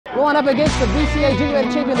Going up against the VCA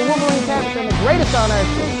Heavyweight Champion, the Wolverine, Tavis, and the greatest on earth.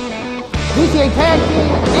 VCA Tag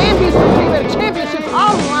Team and VCA Heavyweight Championships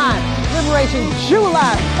all on the line. Liberation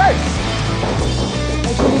July 1st.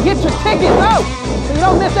 Make sure you get your tickets out so you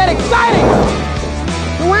don't miss that exciting.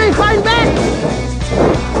 Dwayne fighting back.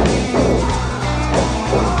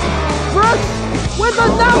 Brooks with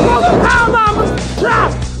the double powerbomb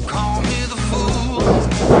drop.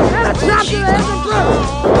 And a drop to the head of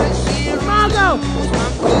Brooks. Mongo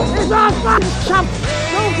is on fire. Chop.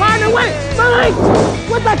 No partner with it. Malik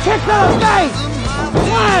with the kick to the face.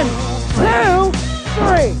 1, 2,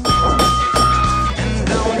 3.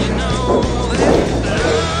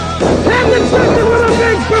 Kaptain Justice with a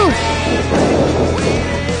big boot.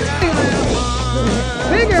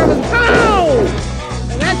 Bigger of a toe.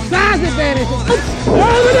 And that size advantage is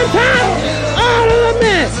over the top. Out of the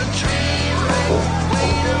miss.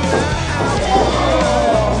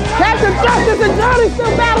 Kaptain Justice and Johnny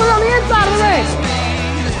still battling on the inside of the ring.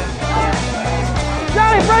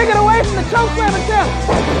 Johnny breaking away from the choke slam attempt.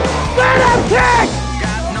 Stand up kick!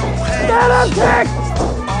 Stand up kick!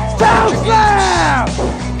 Choke slam!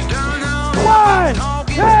 1,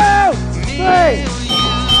 2, 3.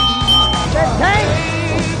 The Tank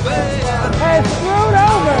has screwed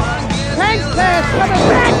over. Tank's pass coming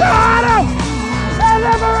back to Autumn! And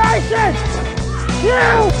Liberation! You!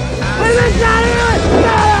 And then Johnny Hill!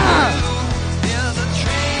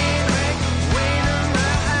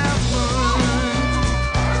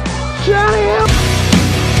 Johnny Hill!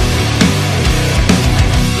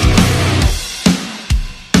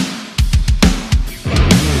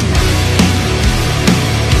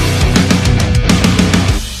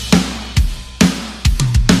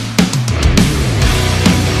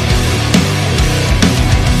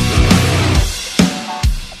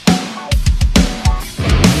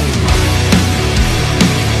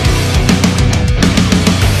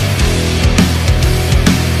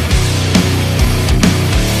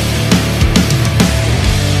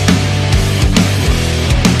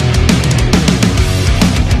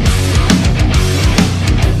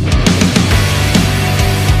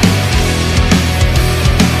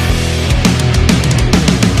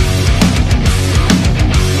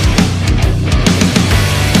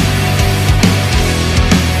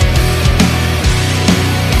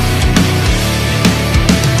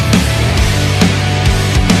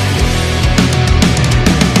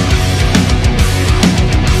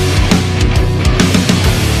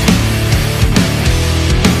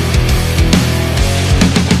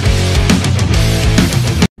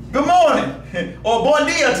 Or bon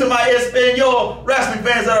dia to my Espanol wrestling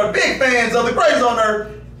fans that are big fans of the greatest on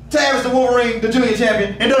earth, Tavis the Wolverine, the junior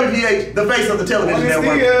champion, and WPH, the face of the television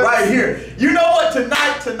network, right here. You know what?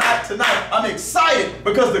 Tonight, I'm excited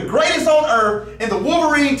because the greatest on earth and the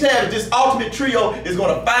Wolverine Tavis, this ultimate trio, is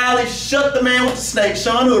going to finally shut the man with the snake,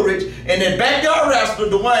 Sean Hoodrich, and then backyard wrestler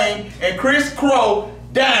Dwayne and Chris Crow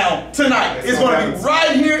down tonight. It's going to be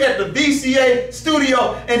right here at the VCA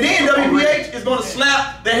studio, and then WPH is going to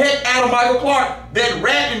slap the heck out of Michael Clark, that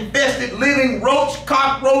rat-infested living roach,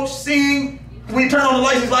 cockroach, seeing. When you turn on the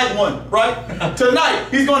lights, he's like one, right? Tonight,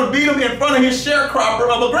 he's going to beat him in front of his sharecropper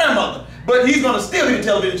of a grandmother. But he's going to still be the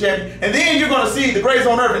television champion. And then you're going to see the greatest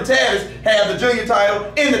on earth and Tavis have the junior title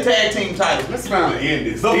and the tag team title. Let's finally end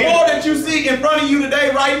this. The four that you see in front of you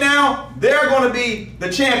today, right now, they're going to be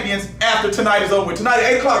the champions after tonight is over. Tonight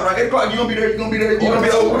at 8 o'clock, right? 8 o'clock, you're going to be there, you're going to be there, you're going to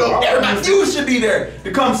be there. Everybody, you should be there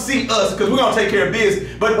to come see us because we're going to take care of business.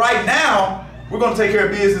 But right now, we're going to take care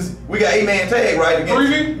of business. We got 8-man tag, right?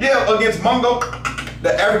 Against Mongo,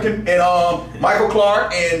 the African, and Michael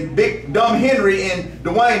Clark, and Big Dumb Henry, and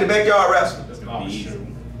Dwayne, the backyard wrestler.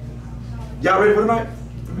 Y'all ready for tonight?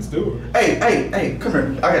 Let's do it. Hey, come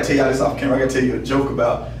here. I gotta tell y'all this off camera. I gotta tell you a joke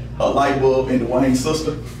about a light bulb and Dwayne's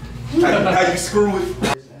sister. How you screw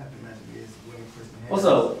it. What's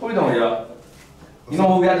up? What we doing, y'all? You know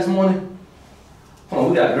what we got this morning? Hold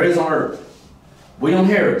on, we got Grace on Earth, William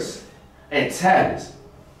Harris, and Tavis.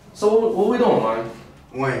 So what we doing, man?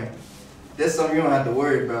 Wayne, that's something you don't have to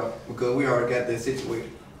worry about because we already got that situated.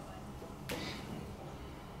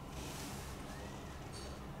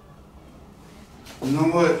 You know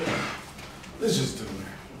what? Let's just do it.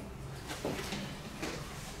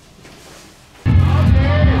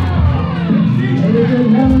 Ladies and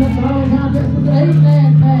gentlemen, the following contest is the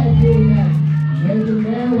 8-man tag team match. Making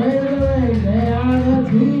their way to the ring, they are the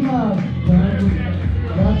team of the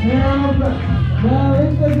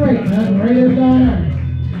Great, the greatest on earth.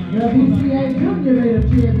 The VCA Junior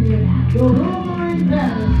Champion, the Wolverine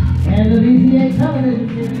Tavis, and the VCA Television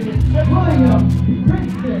Champion, William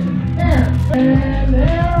Princeton Harris. And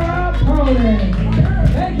their opponents,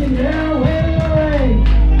 making their way to the ring,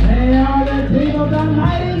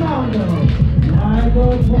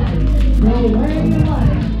 Dwayne White,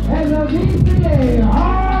 and the VCA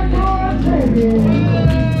Hardcore Champion,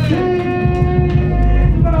 Big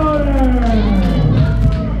Motor.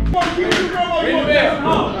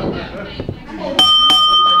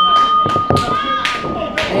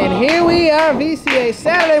 And here we are, VCA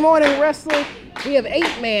Saturday Morning Wrestling. We have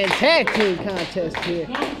 8-man tag team contest here.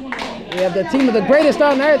 We have the team of the greatest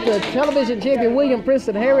on earth, the television champion William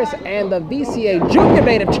Princeton Harris, and the VCA Junior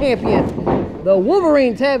Native champion, the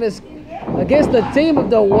Wolverine Tavis, against the team of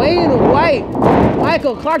Dwayne White,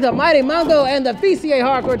 Michael Clark, the Mighty Mongo, and the VCA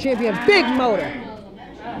Hardcore champion Big Motor.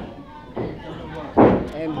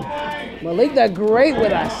 And Malik the Great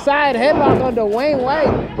with a side headlock on Dwayne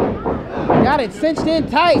White. Got it cinched in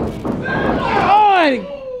tight. Oh, and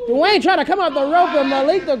Dwayne trying to come off the rope, and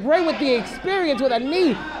Malik the Great with the experience with a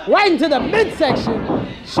knee right into the midsection.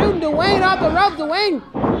 Shooting Dwayne off the rope. Dwayne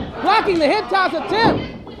blocking the hip toss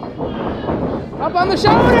attempt. Up on the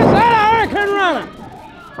shoulders, and a Hurricane Runner.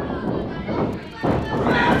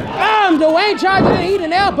 Dwayne charging in, eating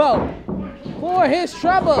an elbow for his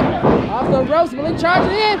trouble. Off the ropes, Malik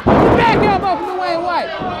charging in. Back elbow from Dwayne White.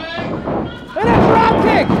 And a drop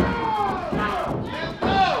kick.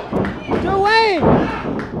 Dwayne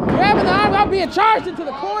grabbing the arm out, being charged into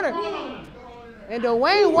the corner. And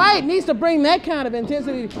Dwayne White needs to bring that kind of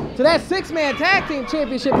intensity to that 6-man tag team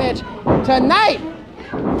championship match tonight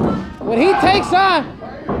when he takes on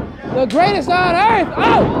the greatest on earth.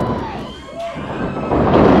 Oh!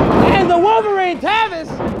 And the Wolverine Tavis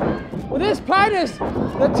with his partners,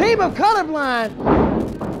 the team of Colorblind,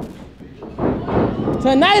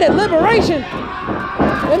 tonight at Liberation.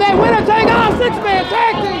 And that winner take all 6-man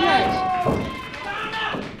tag team match.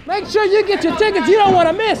 Make sure you get your tickets, you don't want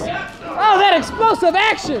to miss. Oh, that explosive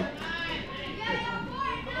action.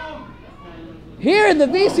 Here in the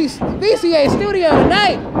VCA studio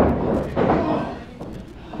tonight.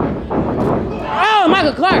 Oh,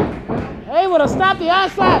 Michael Clark able to stop the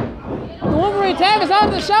onslaught. The Wolverine Tavis off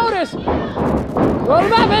the shoulders. Roll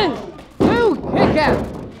him up in. 2 kick out.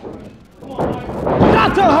 Shot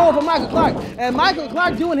to the hole for Michael Clark. And Michael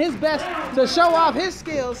Clark doing his best to show off his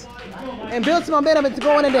skills and build some momentum into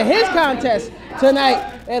going into his contest tonight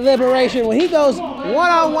at Liberation when he goes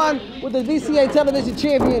one-on-one with the VCA television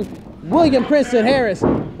champion William Princeton Harris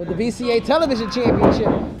with the VCA television championship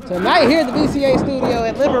tonight here at the VCA studio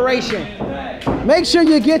at Liberation. Make sure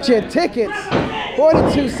you get your tickets.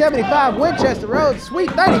 4275 Winchester Road,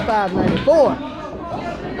 Suite 3594.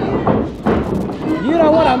 You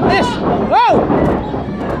don't want to miss. Oh!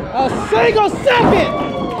 A single second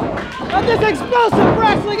of this explosive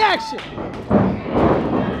wrestling action.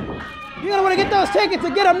 You're gonna want to get those tickets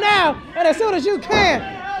and get them now, and as soon as you can.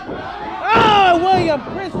 Oh, William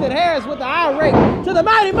Princeton Harris with the high rate to the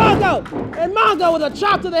Mighty Mongo, and Mongo with a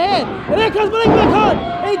chop to the head. And here comes Malik McCoy,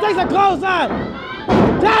 and he takes a clothesline.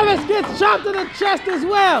 Tavis gets chopped to the chest as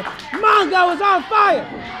well. Mongo is on fire,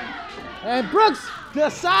 and Brooks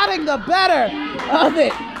deciding the better of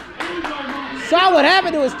it. Saw what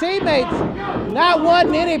happened to his teammates, not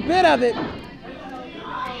wanting any bit of it.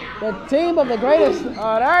 The team of the greatest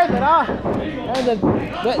on earth and all, and the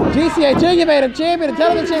GCA Junior Native champion and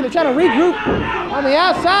television champion trying to regroup on the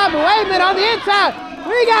outside, but wait a minute, on the inside,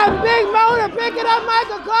 we got Big Motor picking up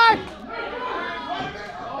Michael Clark,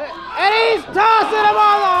 and he's tossing him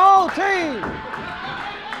on the whole team.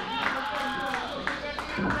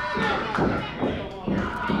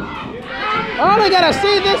 Only gotta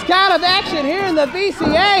see this kind of action here in the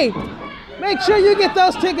VCA. Make sure you get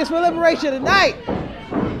those tickets for Liberation tonight.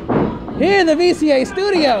 Here in the VCA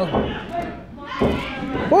studio.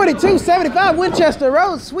 4275 Winchester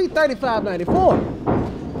Road, Suite 3594.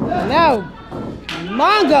 And now,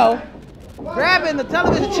 Mongo grabbing the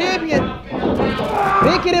television champion,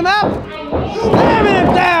 picking him up, slamming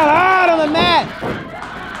him down hard on the mat.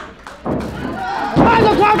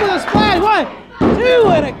 Michael Clark with a splash. 1, 2,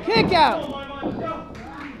 and a kick out.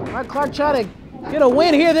 Mike Clark trying to get a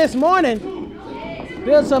win here this morning.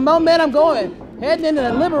 Build some momentum going, heading into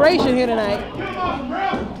the Liberation here tonight.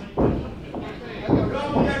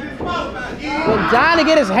 Been dying to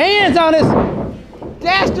get his hands on this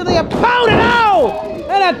dastardly opponent. Oh!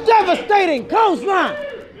 And a devastating clothesline.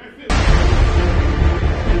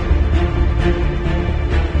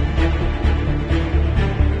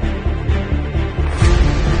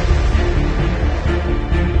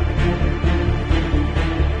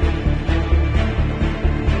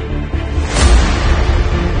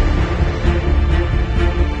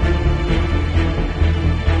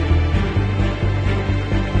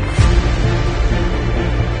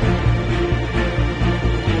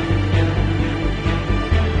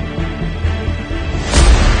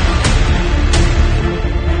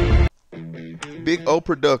 Big O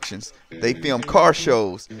Productions. They film car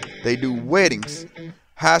shows. They do weddings,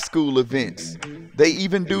 high school events. They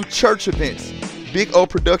even do church events. Big O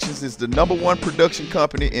Productions is the #1 production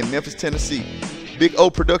company in Memphis, Tennessee. Big O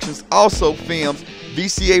Productions also films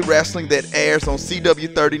VCA Wrestling that airs on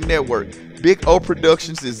CW30 Network. Big O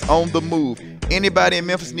Productions is on the move. Anybody in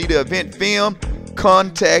Memphis need an event film?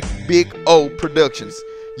 Contact Big O Productions.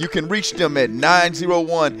 You can reach them at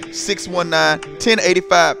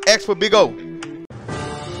 901-619-1085. Ask for Big O.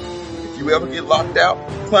 If you ever get locked out,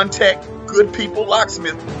 contact Good People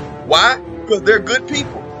Locksmith. Why? Because they're good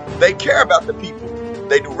people. They care about the people.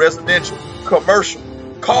 They do residential, commercial,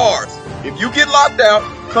 cars. If you get locked out,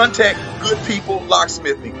 contact Good People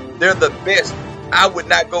Locksmithing. They're the best. I would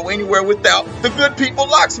not go anywhere without the Good People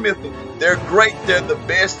Locksmithing. They're great. They're the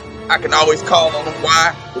best. I can always call on them.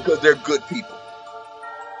 Why? Because they're good people.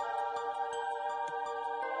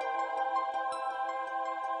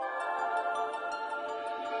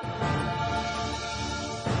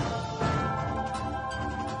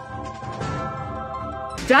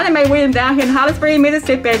 Johnny May Williams down here in Holly Springs,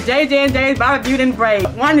 Mississippi at J&J's Barbecue and Braid.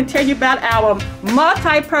 Wanted to tell you about our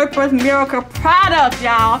multi-purpose miracle products,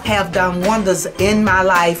 y'all. Have done wonders in my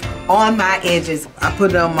life, on my edges. I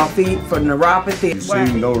put it on my feet for neuropathy.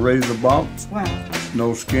 See, no razor bumps,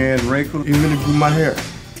 no skin wrinkles, even for my hair.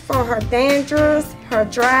 For her dandruff, her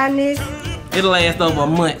dryness. It'll last over a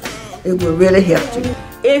month. It will really help you.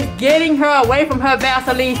 It's getting her away from her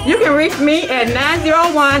Vaseline. You can reach me at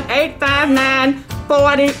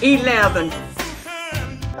 901-859-4011.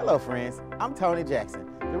 Hello friends, I'm Tony Jackson,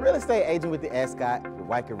 the real estate agent with the Ascot with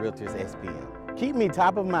Weicker Realtors SPM. Keep me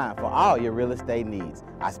top of mind for all your real estate needs.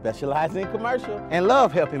 I specialize in commercial and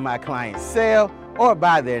love helping my clients sell or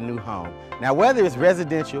buy their new home. Now whether it's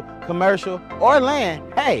residential, commercial, or land,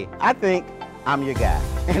 hey, I think I'm your guy.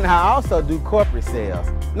 And I also do corporate sales.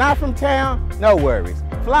 Not from town? No worries.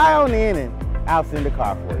 Fly on in and I'll send a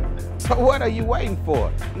car for you. So what are you waiting for?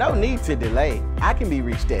 No need to delay. I can be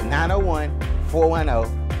reached at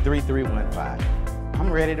 901-410-3315.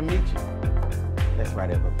 I'm ready to meet you. Let's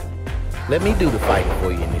write up a book. Let me do the fighting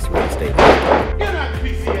for you in this real estate. You're not the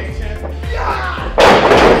VCA champion. Yeah!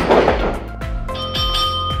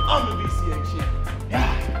 I'm the VCA champion.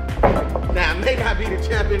 Yeah! Now, I may not be the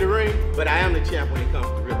champ in the ring, but I am the champ when it comes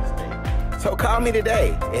to real estate. So call me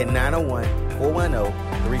today at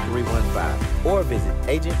 901-410-3315 or visit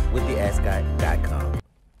agentwiththeascot.com.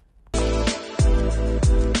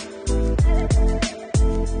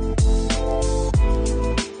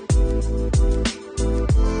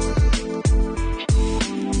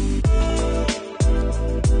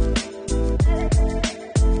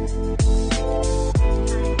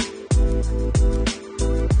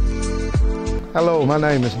 Hello, my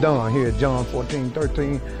name is Don here at John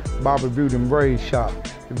 1413 Barber Beauty and Braid Shop.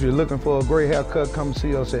 If you're looking for a great haircut, come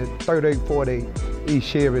see us at 3848 East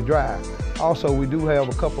Sherry Drive. Also, we do have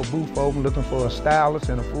a couple booths open looking for a stylist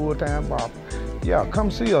and a full-time barber. Yeah, come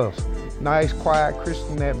see us. Nice, quiet,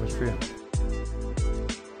 Christian atmosphere.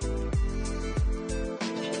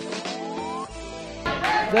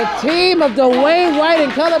 The team of Dwayne White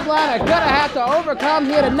and Colorblind are gonna have to overcome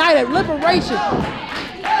here tonight at Liberation.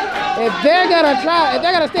 If they're gonna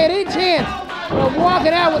stand any chance of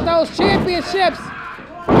walking out with those championships.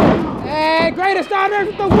 And greatest on earth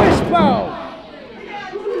with the wishbone.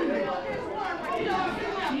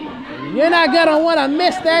 You're not gonna wanna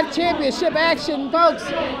miss that championship action, folks.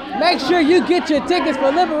 Make sure you get your tickets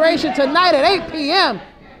for Liberation tonight at 8 p.m.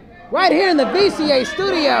 right here in the VCA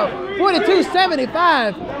studio,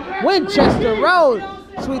 4275 Winchester Road,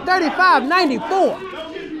 Suite 3594.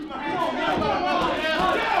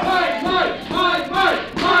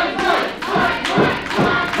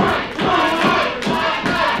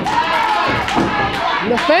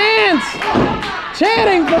 The fans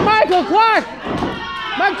chanting for Michael Clark.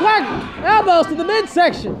 Mike Clark elbows to the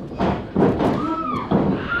midsection.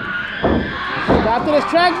 After this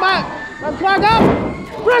track, Mike Clark up.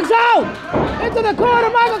 Brooks out. Into the corner.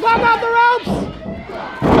 Michael Clark off the ropes.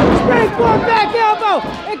 Springboard back elbow.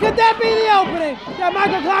 And could that be the opening that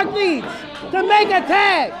Michael Clark needs to make a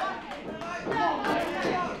tag?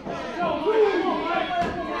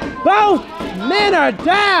 Both men are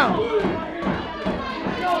down.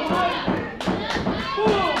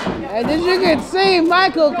 And as you can see,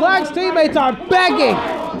 Michael Clark's teammates are begging,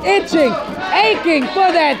 itching, aching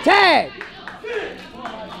for that tag.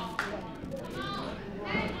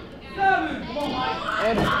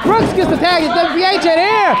 And Brooks gets the tag at WPH, and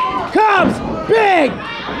here comes Big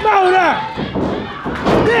Motor.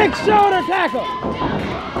 Big shoulder tackle.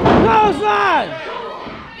 Clothesline.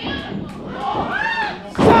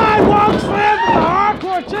 Sidewalk slam for the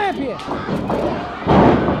hardcore champion.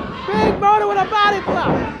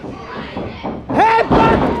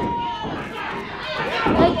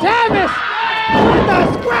 Tavis with the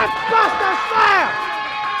scrap buster slam.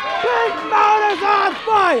 Big Motor's on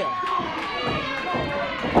fire.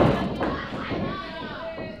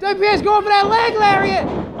 WPH going for that leg lariat.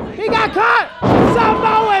 He got caught.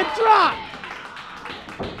 Samoan drop.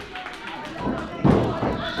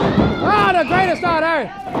 Oh, the greatest on earth.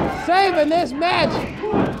 Saving this match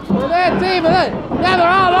for their team. Now they're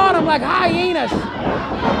all on him like hyenas.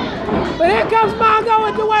 But here comes Mongo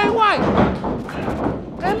and Dwayne White.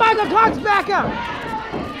 And Michael Clark's back up.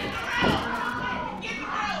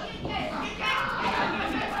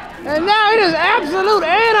 And now it is absolute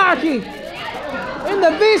anarchy in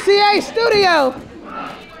the VCA studio.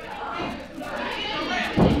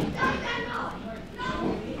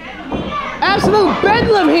 Absolute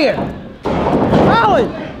bedlam here. Oh,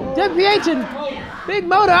 and WPH and Big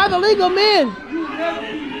Motor are the legal men.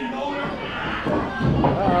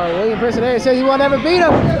 William Princeton Harris says he won't ever beat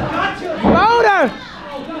him. Motor!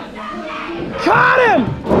 Caught him!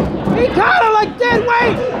 He caught him like dead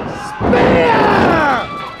weight! Spear!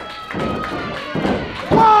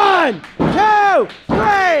 1, 2, 3!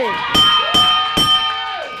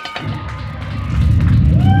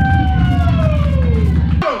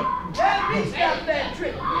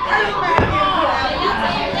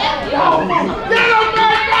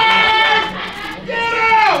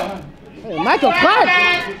 Michael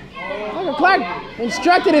Clark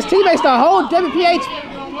instructed his teammates to hold WPH.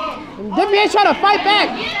 And WPH trying to fight back.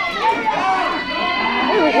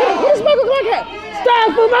 Where's Michael Clark at? Star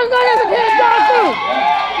food. Michael Clark has a can of star food.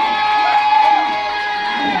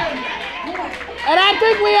 And I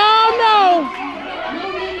think we all know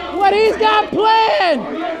what he's got planned.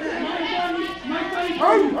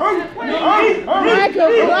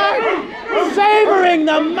 Michael Clark savoring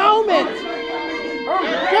the moment.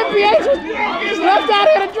 WPH was left out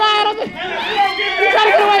here to dry it. He's trying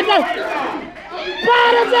to get away.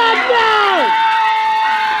 Bottoms up down.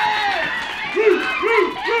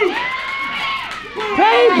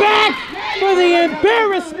 Payback for the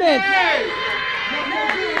embarrassment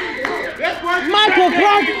Michael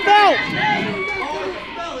Clark felt.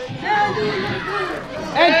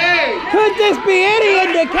 And could this be any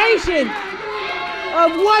indication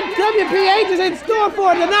of what WPH is in store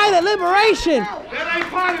for tonight at Liberation? That ain't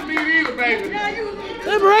part of me either, baby.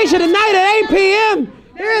 Liberation tonight at 8 p.m.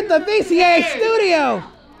 here at the VCA studio.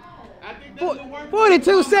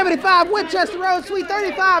 4275 Winchester Road, Suite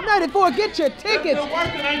 3594. Get your tickets.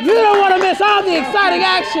 You don't want to miss all the exciting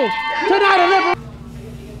action tonight at Liberation.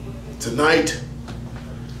 Tonight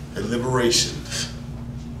at Liberation,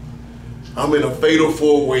 I'm in a fatal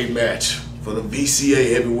four-way match for the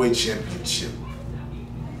VCA Heavyweight Championship.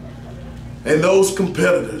 And those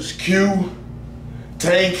competitors, Q,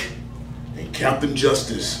 Tank, and Kaptain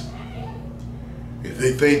Justice, if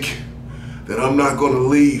they think that I'm not going to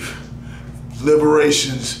leave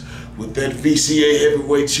Liberations with that VCA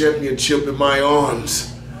Heavyweight Championship in my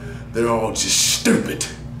arms, they're all just stupid.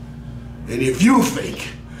 And if you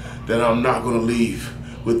think that I'm not going to leave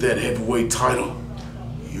with that heavyweight title,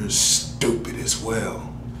 you're stupid as well.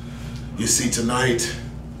 You see, tonight,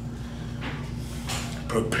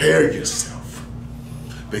 prepare yourself,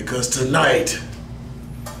 because tonight,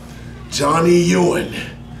 Johnny Ewan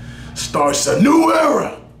starts a new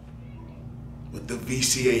era with the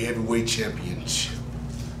VCA Heavyweight Championship.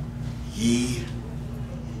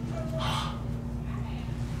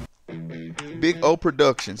 Big O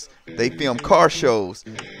Productions, they film car shows,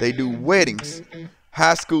 they do weddings,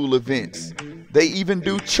 high school events, they even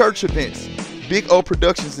do church events. Big O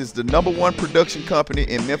Productions is the #1 production company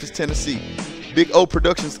in Memphis, Tennessee. Big O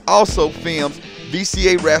Productions also films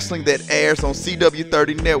VCA wrestling that airs on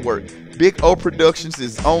CW30 network. Big O Productions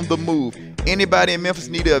is on the move. Anybody in Memphis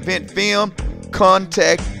need an event film?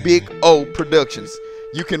 Contact Big O Productions.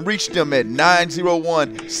 You can reach them at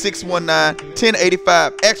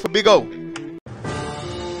 901-619-1085. Ask for Big O.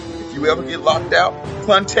 If you ever get locked out,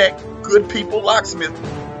 contact Good People Locksmith.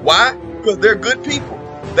 Why? Because they're good people.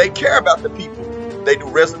 They care about the people. They do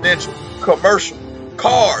residential, commercial,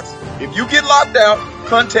 cars. If you get locked out,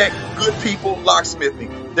 contact Good People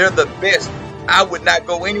Locksmithing. They're the best. I would not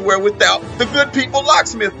go anywhere without the Good People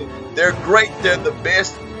Locksmithing. They're great. They're the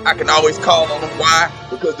best. I can always call on them. Why?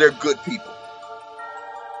 Because they're good people.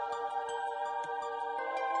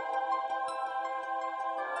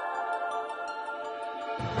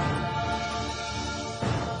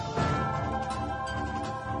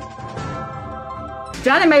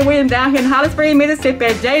 Johnny May Williams down here in Holly Springs, Mississippi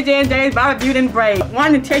at J&J's Barbecue and Braid.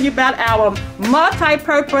 Wanted to tell you about our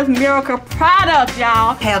multi-purpose miracle products,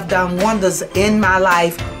 y'all. Have done wonders in my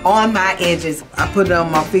life, on my edges. I put it on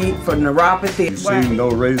my feet for neuropathy. You seen no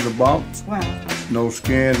razor bumps? Wow. no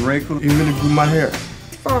skin, wrinkles, even if my hair.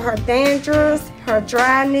 For her dandruff, her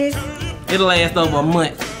dryness. It'll last over a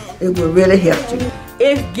month. It will really help you.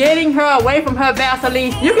 It's getting her away from her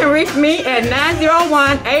Vaseline. You can reach me at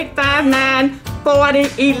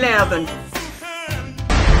 901-859-4011.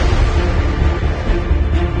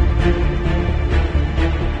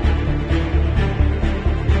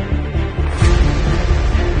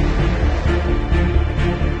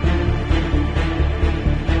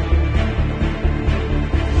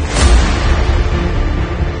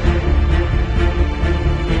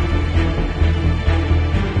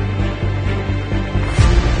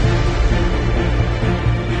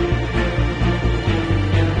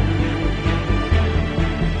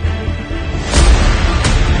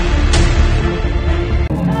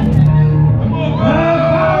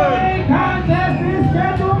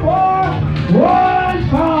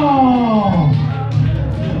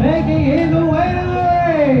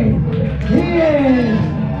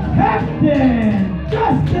 Kaptain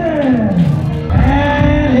Justice!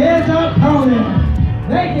 And his opponent,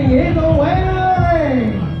 making his way to the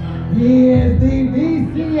ring, he is the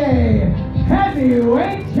VCA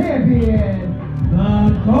Heavyweight Champion,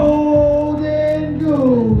 the Golden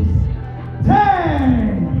Goose,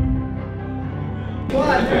 Tank!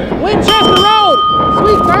 Winchester Road,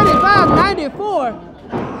 Suite 3594,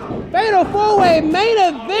 Fatal 4-Way Main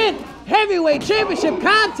Event Heavyweight Championship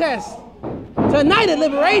Contest. Tonight at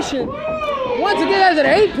Liberation, once again that's at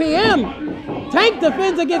 8 p.m. Tank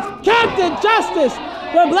defends against Kaptain Justice,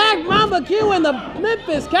 the Black Mamba Q and the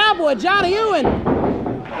Memphis Cowboy Johnny Ewan.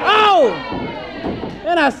 Oh!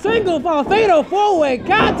 And a single fall fatal 4-way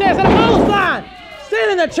contest at the post line.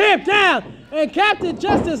 Sending the champ down. And Kaptain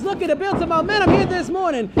Justice looking to build some momentum here this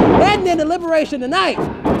morning, heading into Liberation tonight.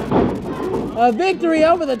 A victory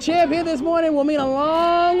over the champ here this morning will mean a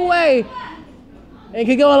long way. And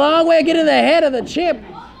can go a long way getting the head of the champ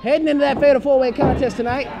heading into that fatal 4-way contest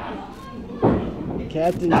tonight.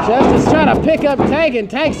 Kaptain Justice trying to pick up Tank, and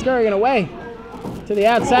Tank scurrying away to the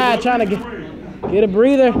outside, trying to get a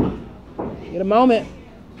breather, get a moment,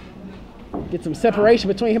 get some separation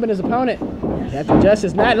between him and his opponent. Kaptain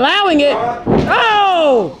Justice not allowing it.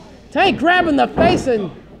 Oh! Tank grabbing the face and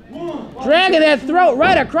dragging that throat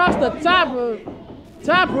right across the top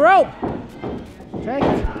rope. Tank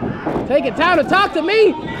taking time to talk to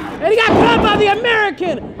me, and he got caught by the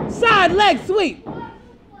American side leg sweep.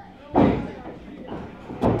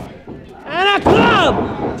 And a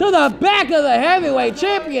club to the back of the heavyweight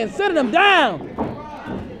champion, sending him down.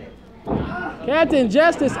 Kaptain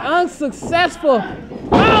Justice unsuccessful.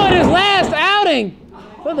 Oh, in his last outing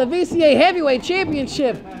for the VCA Heavyweight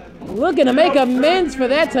Championship. Looking to make amends for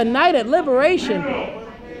that tonight at Liberation.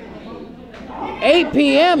 8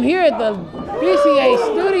 p.m. here at the VCA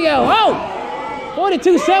studio. Oh!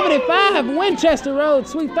 4275 Winchester Road,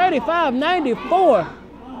 Suite 3594.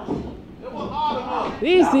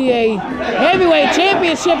 VCA Heavyweight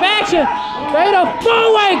Championship action. Fatal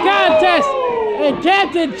 4-way contest. And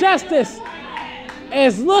Kaptain Justice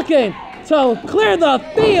is looking to clear the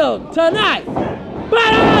field tonight.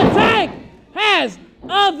 But Tank has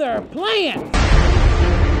other plans.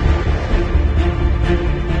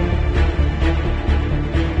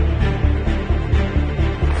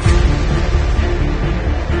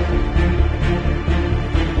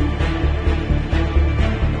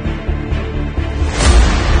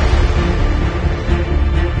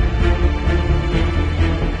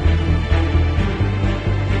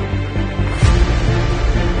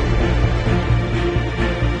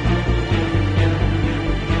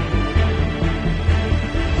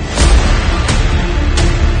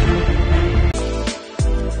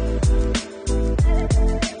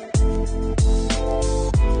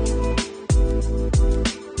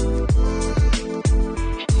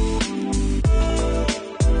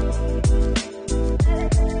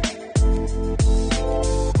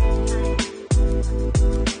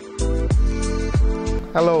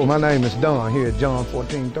 Hello, my name is Don here at John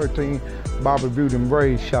 1413 Barber Beauty and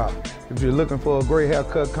Braid Shop. If you're looking for a great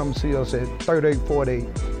haircut, come see us at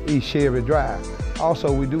 3848 East Chevy Drive.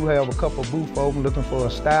 Also, we do have a couple booths open looking for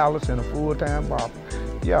a stylist and a full-time barber.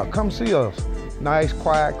 Yeah, come see us. Nice,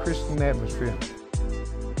 quiet, Christian atmosphere.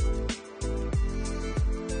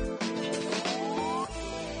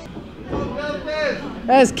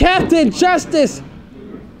 As Kaptain Justice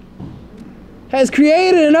has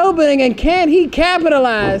created an opening, and can he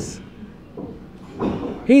capitalize?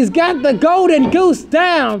 He's got the Golden Goose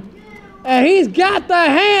down, and he's got the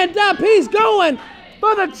hand up. He's going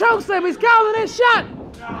for the chokeslam. He's calling his shot.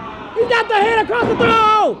 He's got the hand across the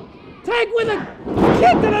throat. Tank with a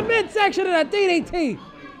kick to the midsection and a DDT.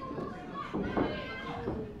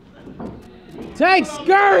 Tank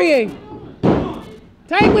scurrying.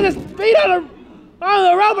 Tank with his feet on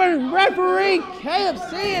the rope, and referee Caleb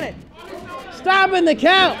seeing it. Stopping the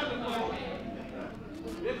count.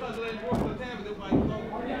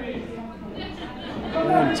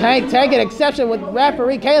 And Tank taking exception with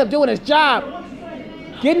referee Caleb doing his job.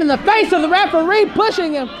 Getting in the face of the referee,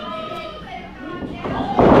 pushing him.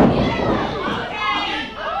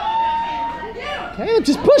 Caleb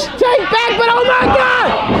just pushed Tank back, but oh my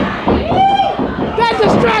God! That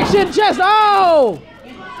distraction just, oh!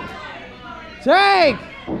 Tank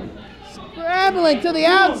scrambling to the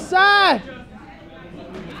outside.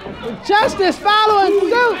 Justice following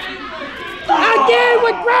suit. Again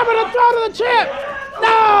with grabbing the throat of the champ.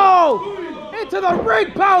 No! Into the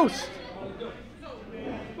ring post.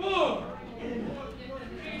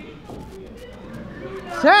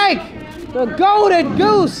 Tank, the golden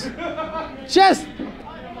goose, just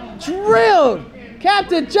drilled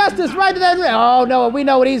Kaptain Justice right to that ring. Oh no, we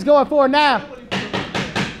know what he's going for now.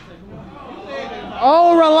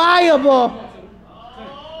 Oh, reliable.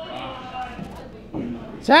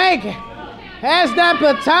 Tank has that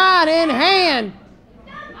baton in hand.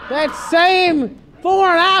 That same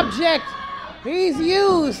foreign object he's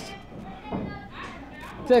used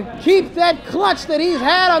to keep that clutch that he's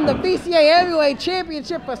had on the VCA Heavyweight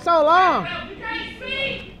Championship for so long.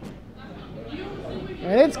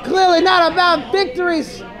 And it's clearly not about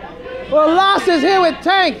victories or losses here with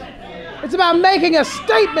Tank. It's about making a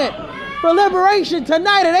statement for Liberation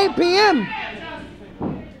tonight at 8 p.m.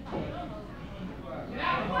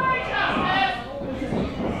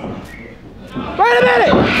 Wait a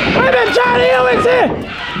minute, Johnny Ewing's here.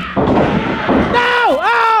 No,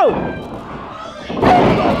 oh!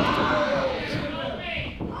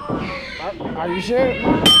 Are you sure?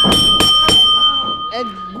 And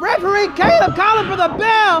referee Caleb calling for the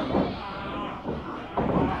bell.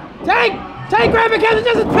 Tank grabbing Kaptain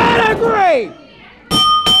Justice pedigree.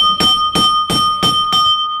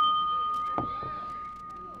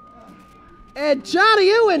 And Johnny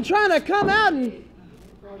Ewing trying to come out and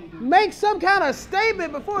make some kind of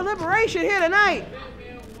statement before Liberation here tonight.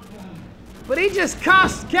 But he just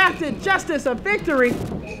cost Kaptain Justice a victory.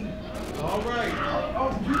 All right.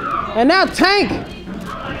 And now Tank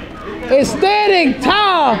is standing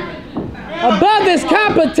tall above this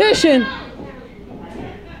competition,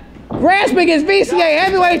 grasping his VCA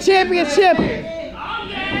Heavyweight Championship.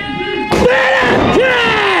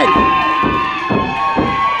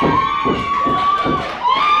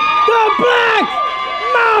 The Black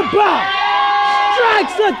Mamba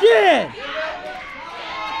strikes again.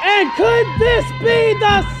 And could this be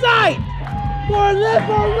the sight for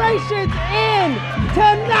Liberation's end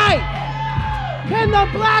tonight? Can the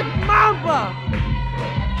Black Mamba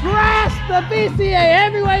grasp the VCA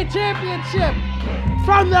Heavyweight Championship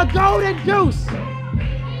from the Golden Goose?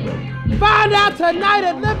 Find out tonight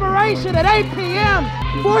at Liberation at 8 p.m.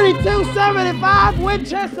 4275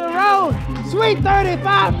 Winchester Road, Suite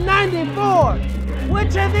 3594.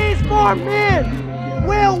 Which of these four men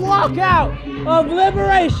will walk out of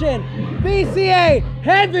Liberation VCA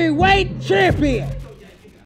Heavyweight Champion?